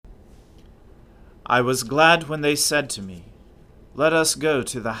I was glad when they said to me, "Let us go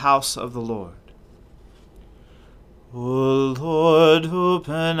to the house of the Lord." O Lord,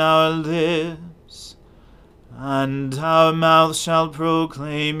 open our lips, and our mouth shall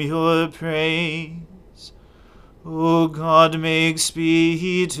proclaim your praise. O God, make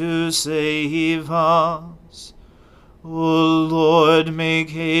speed to save us. O Lord, make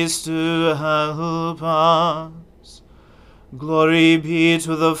haste to help us. Glory be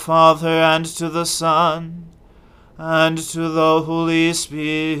to the Father, and to the Son, and to the Holy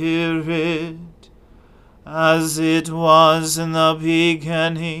Spirit, as it was in the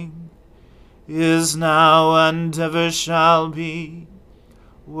beginning, is now, and ever shall be,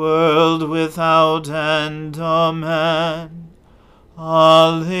 world without end. Amen.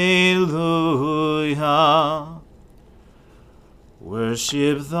 Alleluia.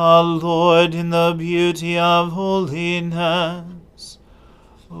 Worship the Lord in the beauty of holiness.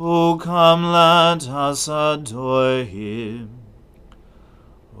 O come, let us adore him.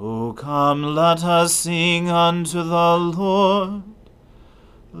 O come, let us sing unto the Lord.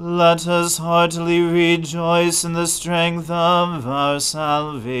 Let us heartily rejoice in the strength of our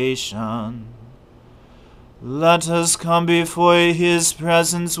salvation. Let us come before his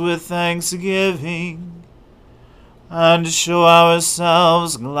presence with thanksgiving, and show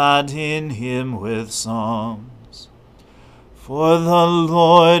ourselves glad in him with psalms. For the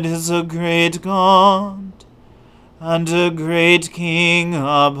Lord is a great God, and a great King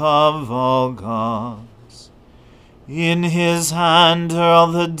above all gods. In his hand are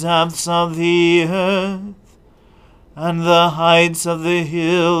all the depths of the earth, and the heights of the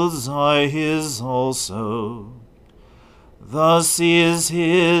hills are his also. The sea is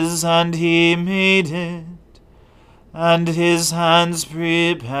his, and he made it, and his hands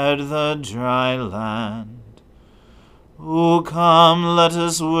prepared the dry land. O come, let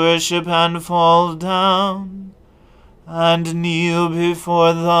us worship and fall down, and kneel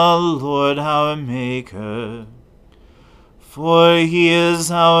before the Lord our Maker. For he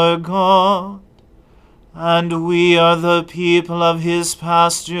is our God, and we are the people of his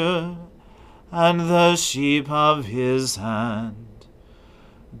pasture, and the sheep of his hand.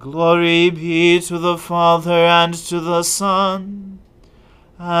 Glory be to the Father, and to the Son,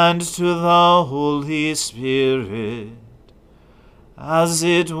 and to the Holy Spirit, as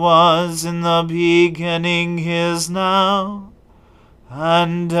it was in the beginning, is now,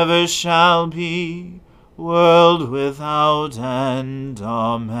 and ever shall be, world without end.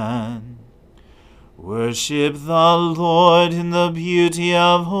 Amen. Worship the Lord in the beauty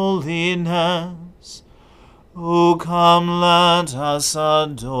of holiness. O come, let us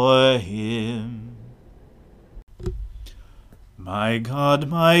adore him. My God,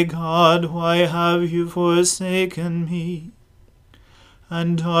 why have you forsaken me,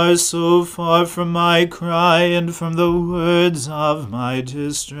 and are so far from my cry and from the words of my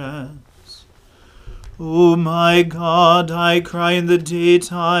distress? O my God, I cry in the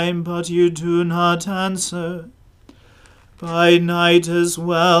daytime, but you do not answer. By night as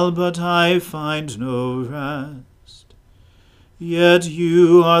well, but I find no rest. Yet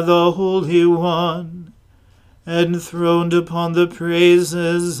you are the Holy One, enthroned upon the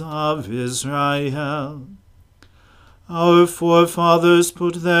praises of Israel. Our forefathers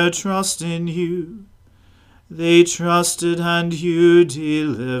put their trust in you. They trusted, and you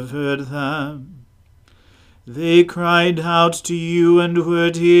delivered them. They cried out to you and were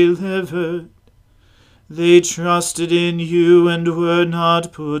delivered. They trusted in you and were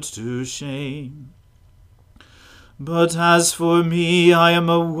not put to shame. But as for me, I am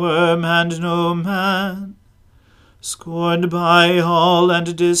a worm and no man, scorned by all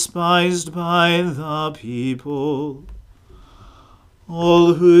and despised by the people.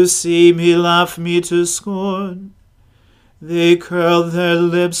 All who see me laugh me to scorn. They curl their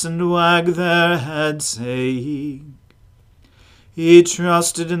lips and wag their heads, saying, He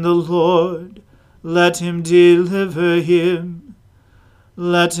trusted in the Lord, let him deliver him.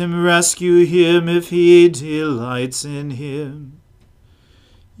 Let him rescue him if he delights in him.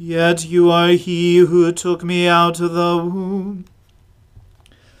 Yet you are he who took me out of the womb,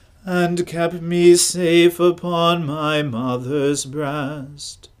 and kept me safe upon my mother's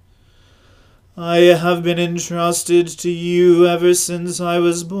breast. I have been entrusted to you ever since I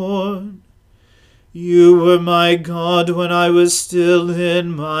was born. You were my God when I was still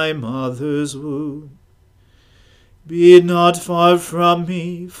in my mother's womb. Be not far from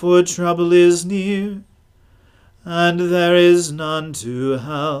me, for trouble is near, and there is none to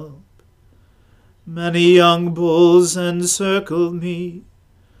help. Many young bulls encircle me,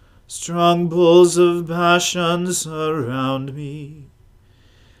 strong bulls of Bashan surround me.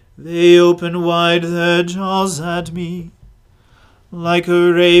 They open wide their jaws at me, like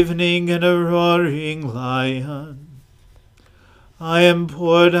a ravening and a roaring lion. I am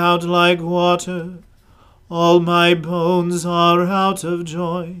poured out like water, all my bones are out of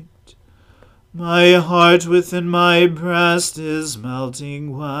joint. My heart within my breast is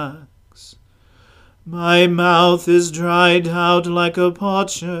melting wax. My mouth is dried out like a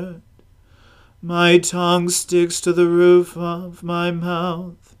potsherd. My tongue sticks to the roof of my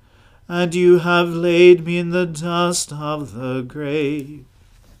mouth, and you have laid me in the dust of the grave.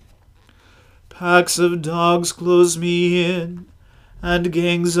 Packs of dogs close me in, and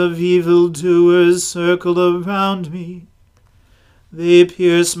gangs of evildoers circle around me. They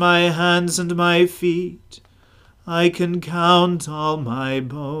pierce my hands and my feet. I can count all my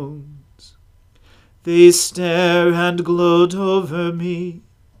bones. They stare and gloat over me.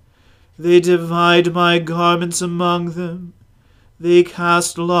 They divide my garments among them. They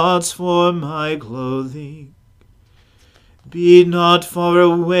cast lots for my clothing. Be not far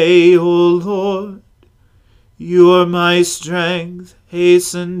away, O Lord. You are my strength.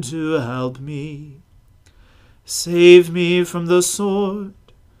 Hasten to help me. Save me from the sword,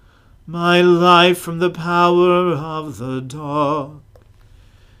 my life from the power of the dog.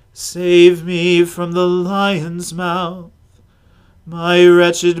 Save me from the lion's mouth, my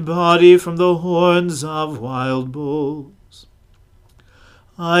wretched body from the horns of wild bulls.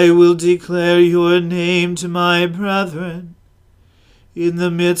 I will declare your name to my brethren. In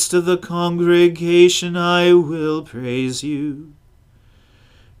the midst of the congregation I will praise you.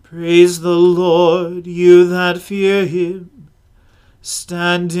 Praise the Lord, you that fear him.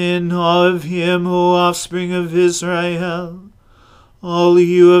 Stand in awe of him, O offspring of Israel. All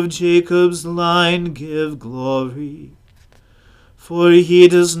you of Jacob's line give glory. For he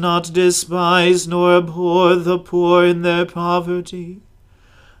does not despise nor abhor the poor in their poverty,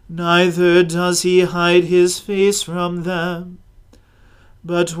 neither does he hide his face from them.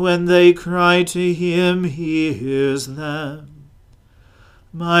 But when they cry to him, he hears them.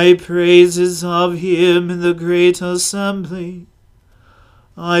 My praise is of him in the great assembly.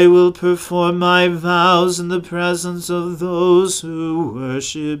 I will perform my vows in the presence of those who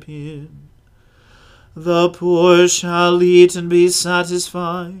worship him. The poor shall eat and be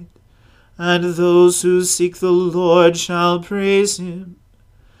satisfied, and those who seek the Lord shall praise him.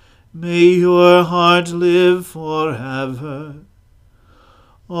 May your heart live forever.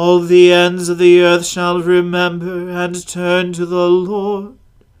 All the ends of the earth shall remember and turn to the Lord,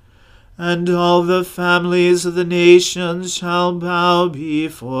 and all the families of the nations shall bow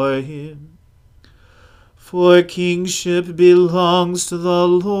before him. For kingship belongs to the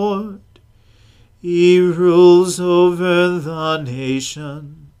Lord. He rules over the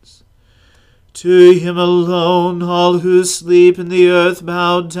nations. To him alone all who sleep in the earth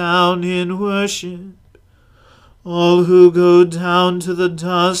bow down in worship. All who go down to the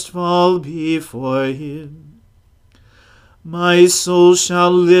dust fall before him. My soul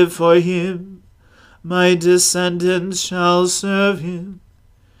shall live for him. My descendants shall serve him.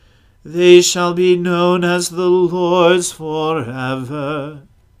 They shall be known as the Lord's forever.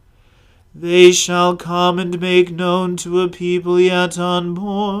 They shall come and make known to a people yet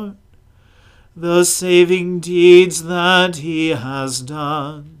unborn the saving deeds that he has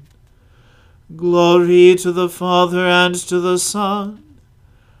done. Glory to the Father and to the Son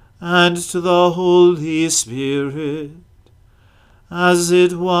and to the Holy Spirit, as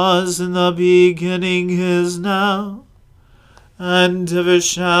it was in the beginning, is now, and ever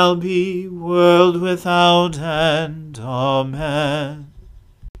shall be, world without end. Amen.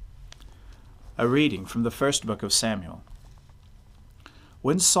 A reading from the first book of Samuel.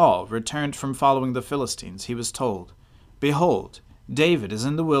 When Saul returned from following the Philistines, he was told, "Behold, David is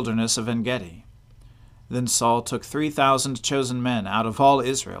in the wilderness of En-gedi." Then Saul took 3,000 chosen men out of all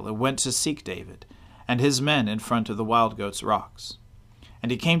Israel and went to seek David, and his men in front of the wild goats' rocks.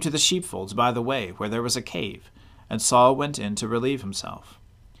 And he came to the sheepfolds by the way, where there was a cave, and Saul went in to relieve himself.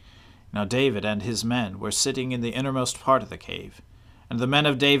 Now David and his men were sitting in the innermost part of the cave, and the men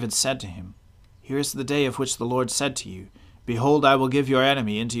of David said to him, "Here is the day of which the Lord said to you, Behold, I will give your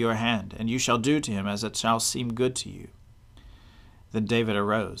enemy into your hand, and you shall do to him as it shall seem good to you." Then David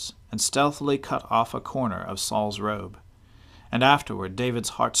arose, and stealthily cut off a corner of Saul's robe. And afterward David's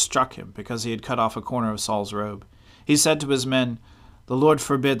heart struck him, because he had cut off a corner of Saul's robe. He said to his men, "The Lord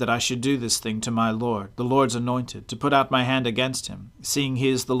forbid that I should do this thing to my Lord, the Lord's anointed, to put out my hand against him, seeing he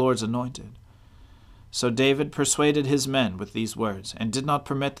is the Lord's anointed." So David persuaded his men with these words, and did not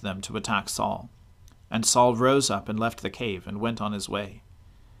permit them to attack Saul. And Saul rose up and left the cave, and went on his way.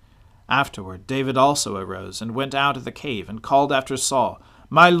 Afterward David also arose, and went out of the cave, and called after Saul,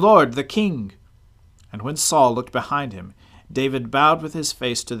 my lord the king!" And when Saul looked behind him, David bowed with his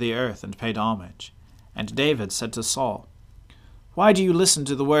face to the earth and paid homage. And David said to Saul, "Why do you listen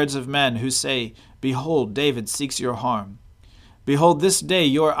to the words of men who say, 'Behold, David seeks your harm'? Behold, this day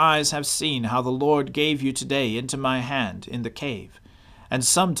your eyes have seen how the Lord gave you today into my hand in the cave. And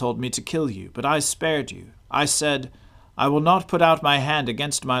some told me to kill you, but I spared you. I said, 'I will not put out my hand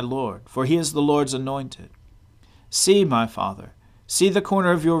against my Lord, for he is the Lord's anointed.' See, my father, see the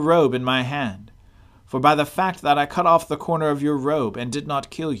corner of your robe in my hand. For by the fact that I cut off the corner of your robe and did not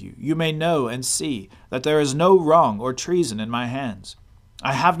kill you, you may know and see that there is no wrong or treason in my hands.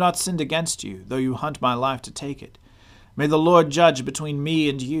 I have not sinned against you, though you hunt my life to take it. May the Lord judge between me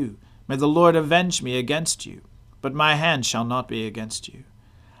and you. May the Lord avenge me against you. But my hand shall not be against you.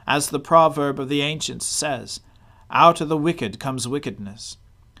 As the proverb of the ancients says, 'Out of the wicked comes wickedness.'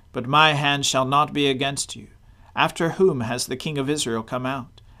 But my hand shall not be against you. After whom has the king of Israel come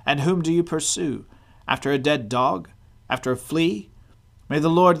out? And whom do you pursue? After a dead dog? After a flea? May the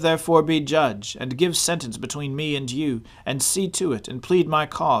Lord therefore be judge, and give sentence between me and you, and see to it, and plead my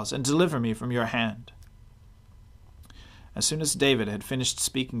cause, and deliver me from your hand." As soon as David had finished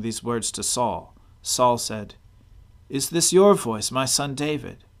speaking these words to Saul, Saul said, "Is this your voice, my son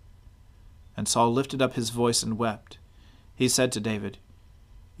David?" And Saul lifted up his voice and wept. He said to David,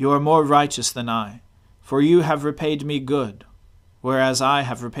 "You are more righteous than I, for you have repaid me good, whereas I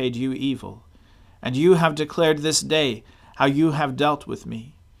have repaid you evil. And you have declared this day how you have dealt with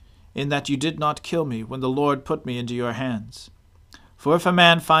me, in that you did not kill me when the Lord put me into your hands. For if a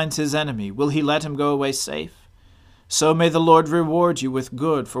man finds his enemy, will he let him go away safe? So may the Lord reward you with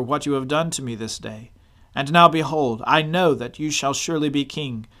good for what you have done to me this day. And now behold, I know that you shall surely be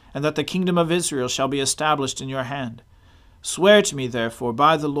king, and that the kingdom of Israel shall be established in your hand. Swear to me, therefore,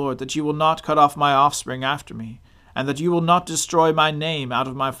 by the Lord, that you will not cut off my offspring after me, and that you will not destroy my name out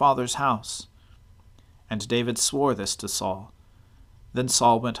of my father's house." And David swore this to Saul. Then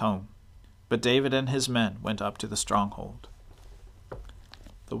Saul went home, but David and his men went up to the stronghold.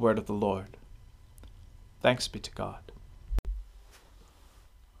 The word of the Lord. Thanks be to God.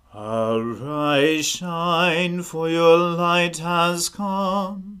 Arise, shine, for your light has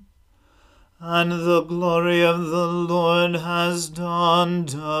come, and the glory of the Lord has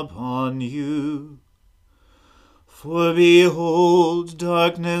dawned upon you. For behold,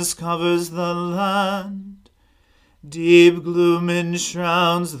 darkness covers the land, deep gloom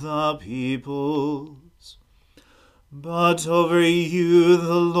enshrouds the peoples. But over you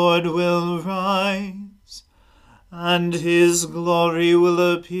the Lord will rise, and his glory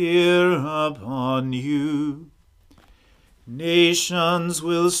will appear upon you. Nations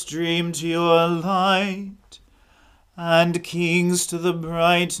will stream to your light, and kings to the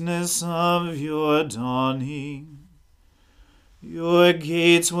brightness of your dawning. Your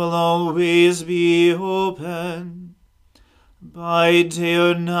gates will always be open. By day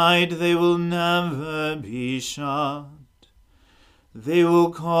or night they will never be shut. They will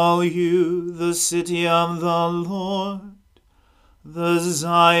call you the city of the Lord, the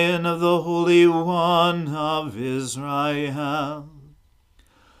Zion of the Holy One of Israel.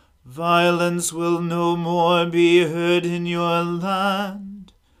 Violence will no more be heard in your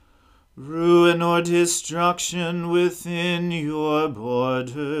land, ruin or destruction within your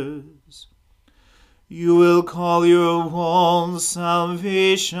borders. You will call your walls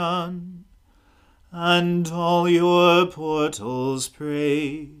salvation, and all your portals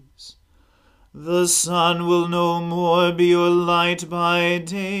praise. The sun will no more be your light by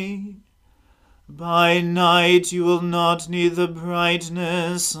day. By night you will not need the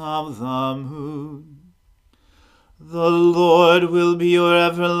brightness of the moon. The Lord will be your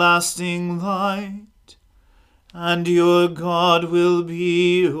everlasting light, and your God will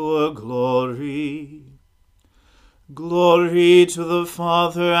be your glory. Glory to the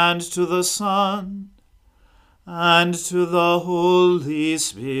Father, and to the Son, and to the Holy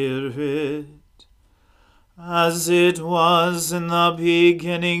Spirit, as it was in the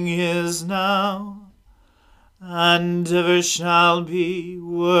beginning, is now, and ever shall be,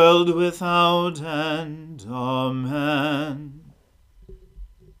 world without end. Amen.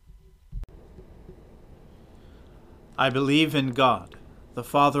 I believe in God, the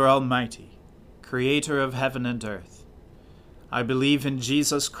Father Almighty, creator of heaven and earth. I believe in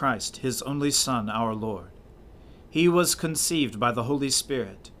Jesus Christ, his only Son, our Lord. He was conceived by the Holy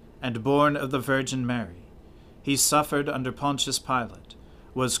Spirit, and born of the Virgin Mary. He suffered under Pontius Pilate,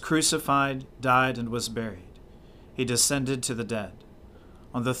 was crucified, died, and was buried. He descended to the dead.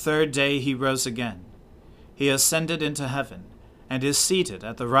 On the third day he rose again. He ascended into heaven, and is seated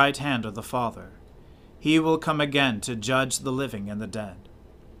at the right hand of the Father. He will come again to judge the living and the dead.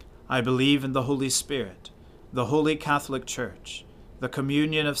 I believe in the Holy Spirit, the Holy Catholic Church, the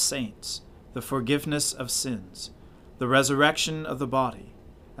communion of saints, the forgiveness of sins, the resurrection of the body,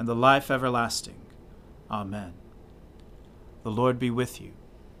 and the life everlasting. Amen. The Lord be with you.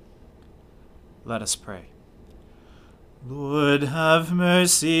 Let us pray. Lord, have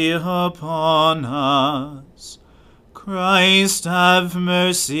mercy upon us. Christ, have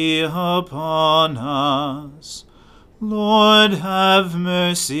mercy upon us. Lord, have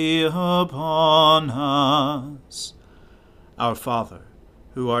mercy upon us. Our Father,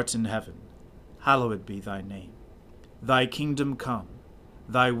 who art in heaven, hallowed be thy name. Thy kingdom come,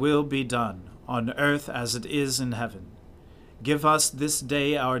 thy will be done, on earth as it is in heaven. Give us this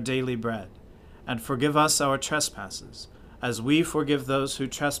day our daily bread, and forgive us our trespasses, as we forgive those who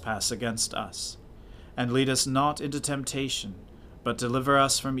trespass against us. And lead us not into temptation, but deliver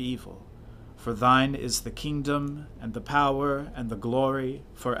us from evil. For thine is the kingdom, and the power, and the glory,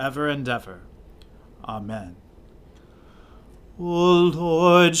 forever and ever. Amen. O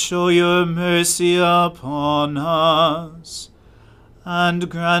Lord, show your mercy upon us, and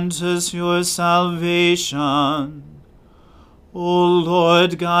grant us your salvation. O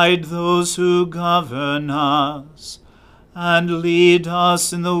Lord, guide those who govern us, and lead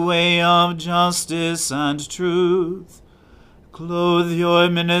us in the way of justice and truth. Clothe your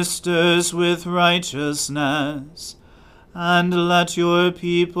ministers with righteousness, and let your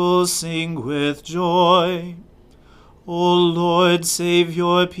people sing with joy. O Lord, save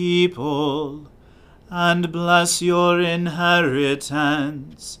your people, and bless your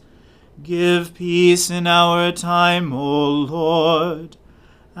inheritance. Give peace in our time, O Lord,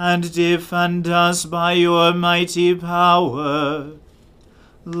 and defend us by your mighty power.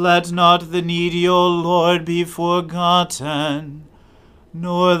 Let not the needy, O Lord, be forgotten,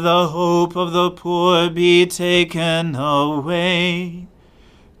 nor the hope of the poor be taken away.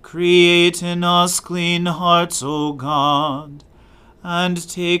 Create in us clean hearts, O God, and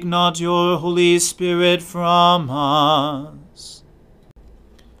take not your Holy Spirit from us.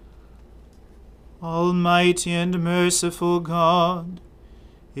 Almighty and merciful God,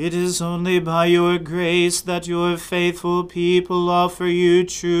 it is only by your grace that your faithful people offer you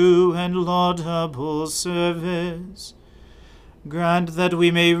true and laudable service. Grant that we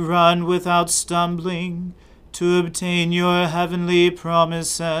may run without stumbling to obtain your heavenly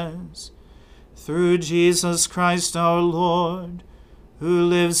promises. Through Jesus Christ our Lord, who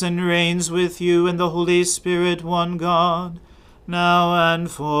lives and reigns with you in the Holy Spirit, one God, now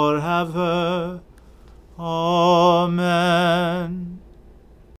and forever. Amen.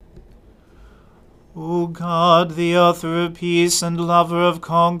 O God, the author of peace and lover of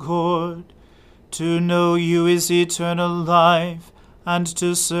concord, to know you is eternal life, and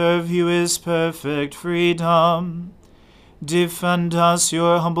to serve you is perfect freedom. Defend us,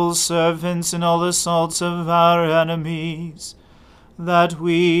 your humble servants, in all assaults of our enemies, that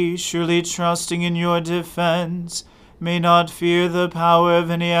we, surely trusting in your defense, may not fear the power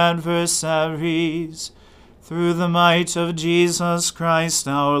of any adversaries. Through the might of Jesus Christ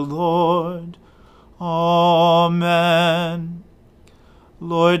our Lord. Amen.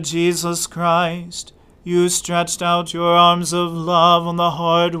 Lord Jesus Christ, you stretched out your arms of love on the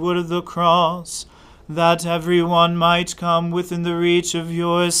hard wood of the cross, that every one might come within the reach of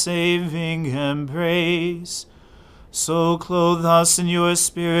your saving embrace. So clothe us in your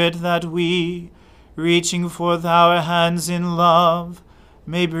Spirit, that we, reaching forth our hands in love,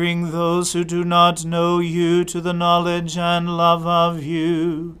 may bring those who do not know you to the knowledge and love of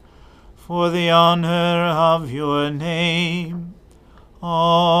you, for the honor of your name.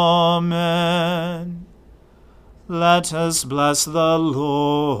 Amen. Let us bless the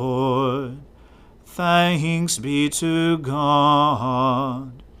Lord. Thanks be to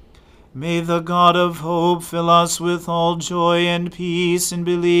God. May the God of hope fill us with all joy and peace in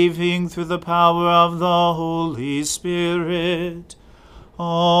believing through the power of the Holy Spirit.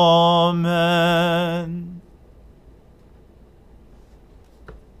 Amen.